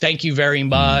thank you very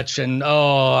much and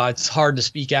it's hard to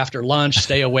speak after lunch,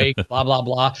 stay awake, blah blah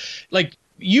blah. Like,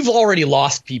 you've already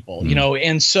lost people,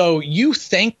 and so you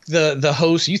thank the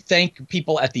host, you thank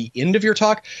people at the end of your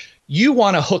talk. You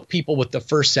want to hook people with the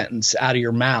first sentence out of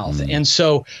your mouth. And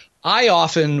so I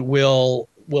often will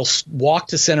walk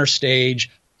to center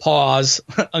stage, pause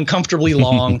uncomfortably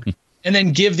long, and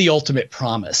then give the ultimate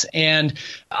promise. And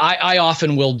I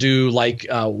often will do like,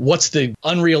 what's the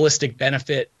unrealistic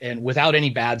benefit, and without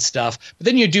any bad stuff, but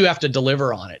then you do have to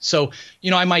deliver on it. So,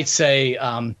 I might say,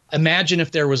 imagine if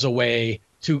there was a way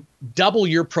to double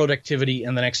your productivity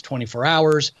in the next 24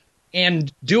 hours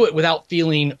and do it without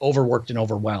feeling overworked and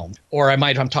overwhelmed. Or if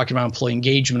I'm talking about employee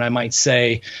engagement, I might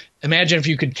say, imagine if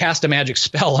you could cast a magic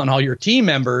spell on all your team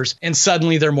members and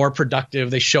suddenly they're more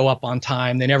productive, they show up on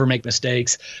time, they never make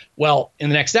mistakes. Well, in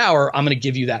the next hour, I'm going to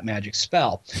give you that magic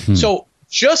spell. So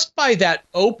just by that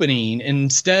opening,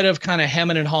 instead of kind of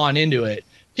hemming and hawing into it,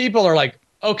 people are like,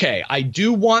 okay, I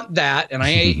do want that, and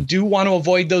I do want to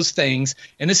avoid those things,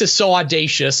 and this is so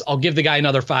audacious, I'll give the guy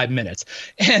another 5 minutes.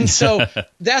 And so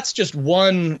that's just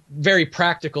one very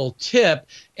practical tip.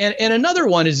 And another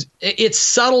one is, it's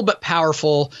subtle but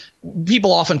powerful.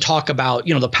 People often talk about,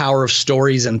 the power of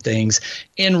stories and things.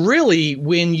 And really,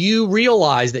 when you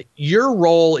realize that your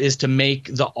role is to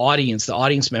make the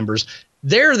audience members,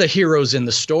 they're the heroes in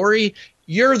the story.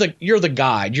 You're the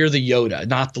guide, you're the Yoda,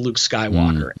 not the Luke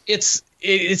Skywalker.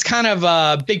 It's kind of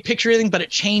a big picture thing, but it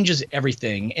changes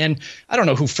everything. And I don't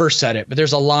know who first said it, but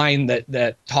there's a line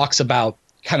that talks about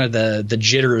kind of the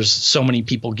jitters so many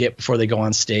people get before they go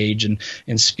on stage and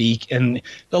speak. And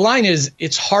the line is,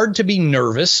 it's hard to be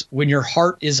nervous when your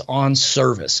heart is on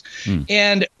service.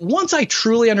 And once I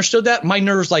truly understood that, my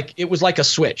nerves, it was like a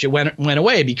switch. It went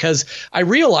away, because I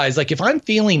realized, if I'm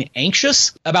feeling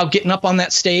anxious about getting up on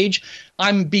that stage,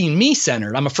 I'm being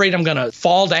me-centered. I'm afraid I'm going to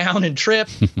fall down and trip.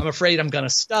 I'm afraid I'm going to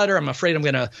stutter. I'm afraid I'm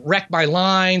going to wreck my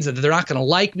lines, that they're not going to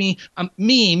like me. I'm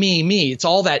me. It's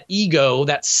all that ego,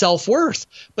 that self-worth.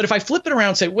 But if I flip it around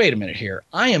and say, wait a minute here,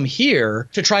 I am here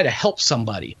to try to help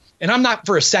somebody. And I'm not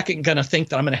for a second going to think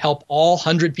that I'm going to help all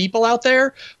 100 people out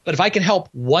there. But if I can help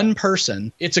one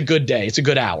person, it's a good day. It's a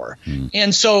good hour.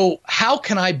 And so how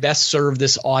can I best serve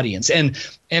this audience? And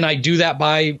I do that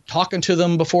by talking to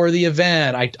them before the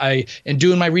event. And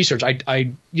doing my research.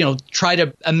 I try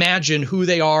to imagine who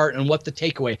they are and what the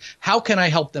takeaway. How can I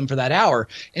help them for that hour?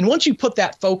 And once you put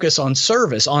that focus on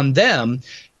service, on them,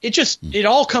 it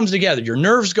all comes together. Your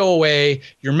nerves go away.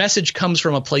 Your message comes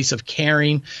from a place of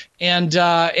caring, and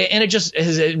it just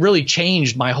has really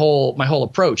changed my whole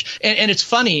approach. And it's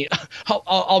funny.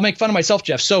 I'll make fun of myself,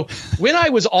 Jeff. So when I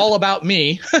was all about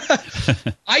me,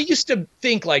 I used to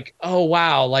think oh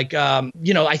wow,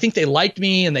 I think they liked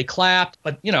me and they clapped,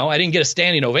 but I didn't get a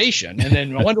standing ovation, and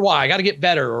then I wonder why. I got to get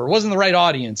better, or it wasn't the right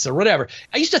audience, or whatever.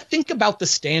 I used to think about the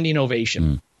standing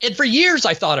ovation, and for years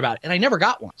I thought about it, and I never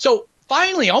got one. So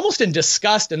finally, almost in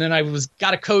disgust, and then I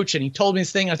got a coach, and he told me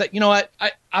this thing. I thought, you know what?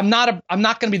 I'm not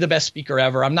going to be the best speaker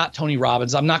ever. I'm not Tony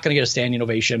Robbins. I'm not going to get a standing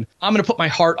ovation. I'm going to put my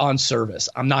heart on service.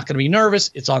 I'm not going to be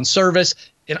nervous. It's on service.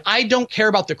 And I don't care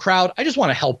about the crowd. I just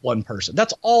want to help one person.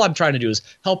 That's all I'm trying to do, is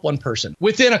help one person.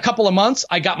 Within a couple of months,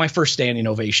 I got my first standing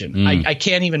ovation. I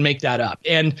can't even make that up.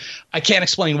 And I can't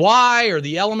explain why or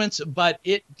the elements, but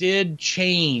it did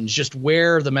change. Just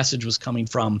where the message was coming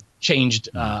from changed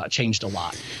a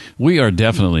lot. We are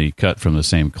definitely cut from the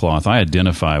same cloth. I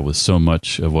identify with so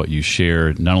much of what you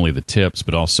shared, not only the tips,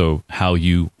 but also how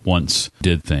you once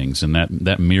did things. And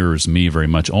that mirrors me very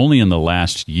much. Only in the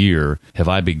last year have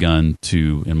I begun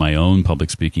to, in my own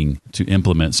public speaking, to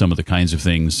implement some of the kinds of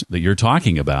things that you're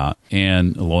talking about.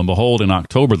 And lo and behold, in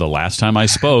October, the last time I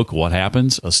spoke, what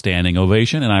happens? A standing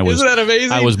ovation. And Isn't that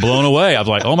amazing? I was blown away. I was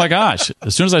like, oh my gosh.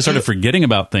 As soon as I started forgetting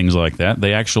about things like that,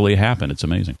 they actually happen. It's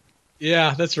amazing.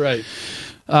 Yeah, that's right.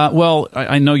 Well,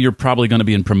 I know you're probably going to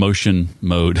be in promotion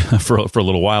mode for a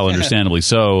little while, understandably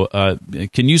so.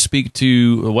 Can you speak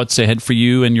to what's ahead for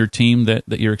you and your team that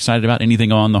you're excited about?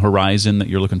 Anything on the horizon that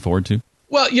you're looking forward to?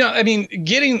 Well,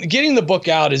 getting the book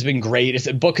out has been great.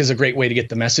 A book is a great way to get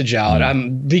the message out.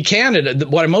 Be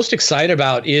candid. What I'm most excited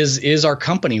about is our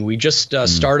company. We just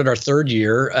started our third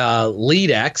year.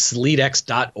 leadx.org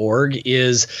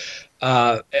is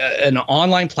an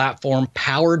online platform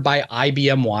powered by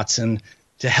IBM Watson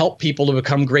to help people to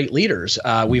become great leaders.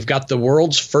 We've got the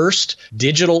world's first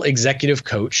digital executive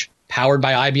coach powered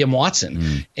by IBM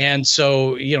Watson. And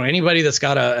so, anybody that's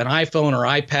got an iPhone or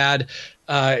iPad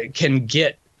can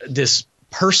get this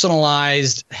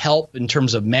personalized help in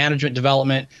terms of management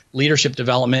development, leadership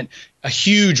development, a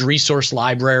huge resource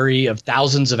library of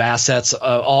thousands of assets,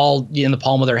 all in the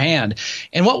palm of their hand.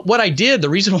 And what I did, the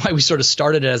reason why we sort of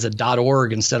started it as a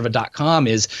 .org instead of a .com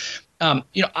is,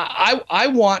 I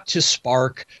want to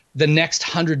spark the next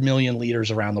 100 million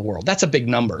leaders around the world. That's a big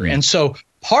number. And so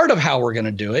part of how we're going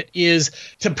to do it is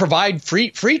to provide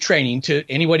free training to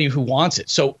anybody who wants it.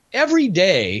 So every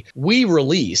day we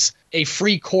release a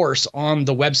free course on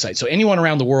the website. So anyone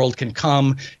around the world can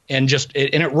come and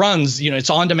it runs, it's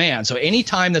on demand. So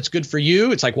anytime that's good for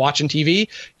you, it's like watching TV,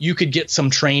 you could get some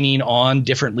training on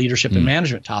different leadership and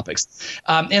management topics.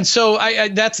 And so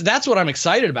that's what I'm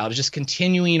excited about, is just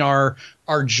continuing our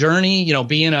journey,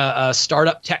 being a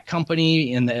startup tech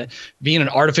company and being an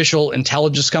artificial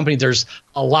intelligence company. There's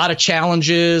a lot of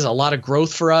challenges, a lot of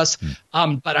growth for us.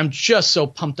 But I'm just so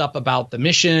pumped up about the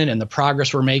mission and the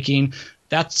progress we're making.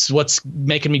 That's what's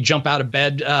making me jump out of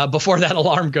bed before that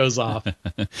alarm goes off.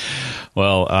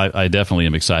 Well, I definitely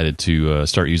am excited to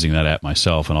start using that app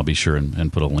myself, and I'll be sure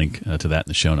and put a link to that in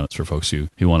the show notes for folks who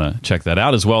want to check that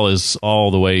out, as well as all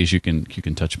the ways you can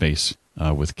touch base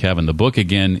with Kevin. The book,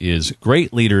 again, is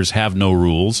Great Leaders Have No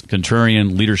Rules,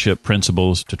 Contrarian Leadership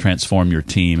Principles to Transform Your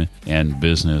Team and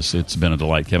Business. It's been a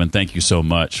delight, Kevin. Thank you so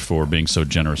much for being so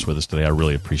generous with us today. I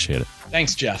really appreciate it.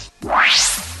 Thanks, Jeff.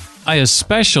 I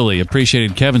especially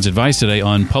appreciated Kevin's advice today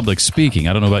on public speaking.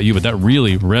 I don't know about you, but that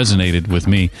really resonated with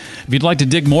me. If you'd like to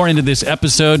dig more into this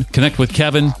episode, connect with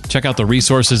Kevin, check out the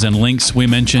resources and links we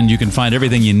mentioned. You can find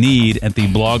everything you need at the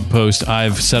blog post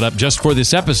I've set up just for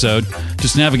this episode.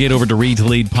 Just navigate over to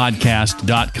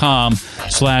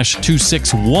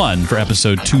readtoleadpodcast.com/261 for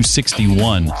episode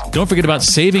 261. Don't forget about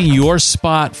saving your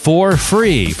spot for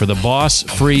free for the Boss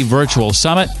Free Virtual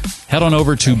Summit. Head on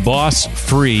over to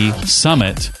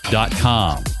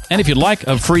bossfreesummit.com. And if you'd like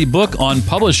a free book on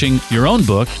publishing your own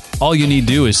book, all you need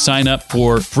to do is sign up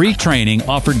for free training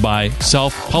offered by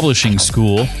Self-Publishing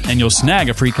School, and you'll snag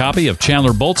a free copy of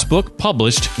Chandler Bolt's book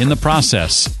published in the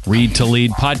process.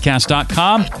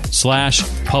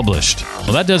 readtoleadpodcast.com/published.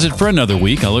 Well, that does it for another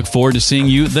week. I look forward to seeing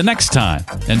you the next time.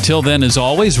 Until then, as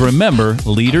always, remember,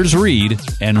 leaders read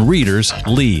and readers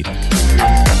lead.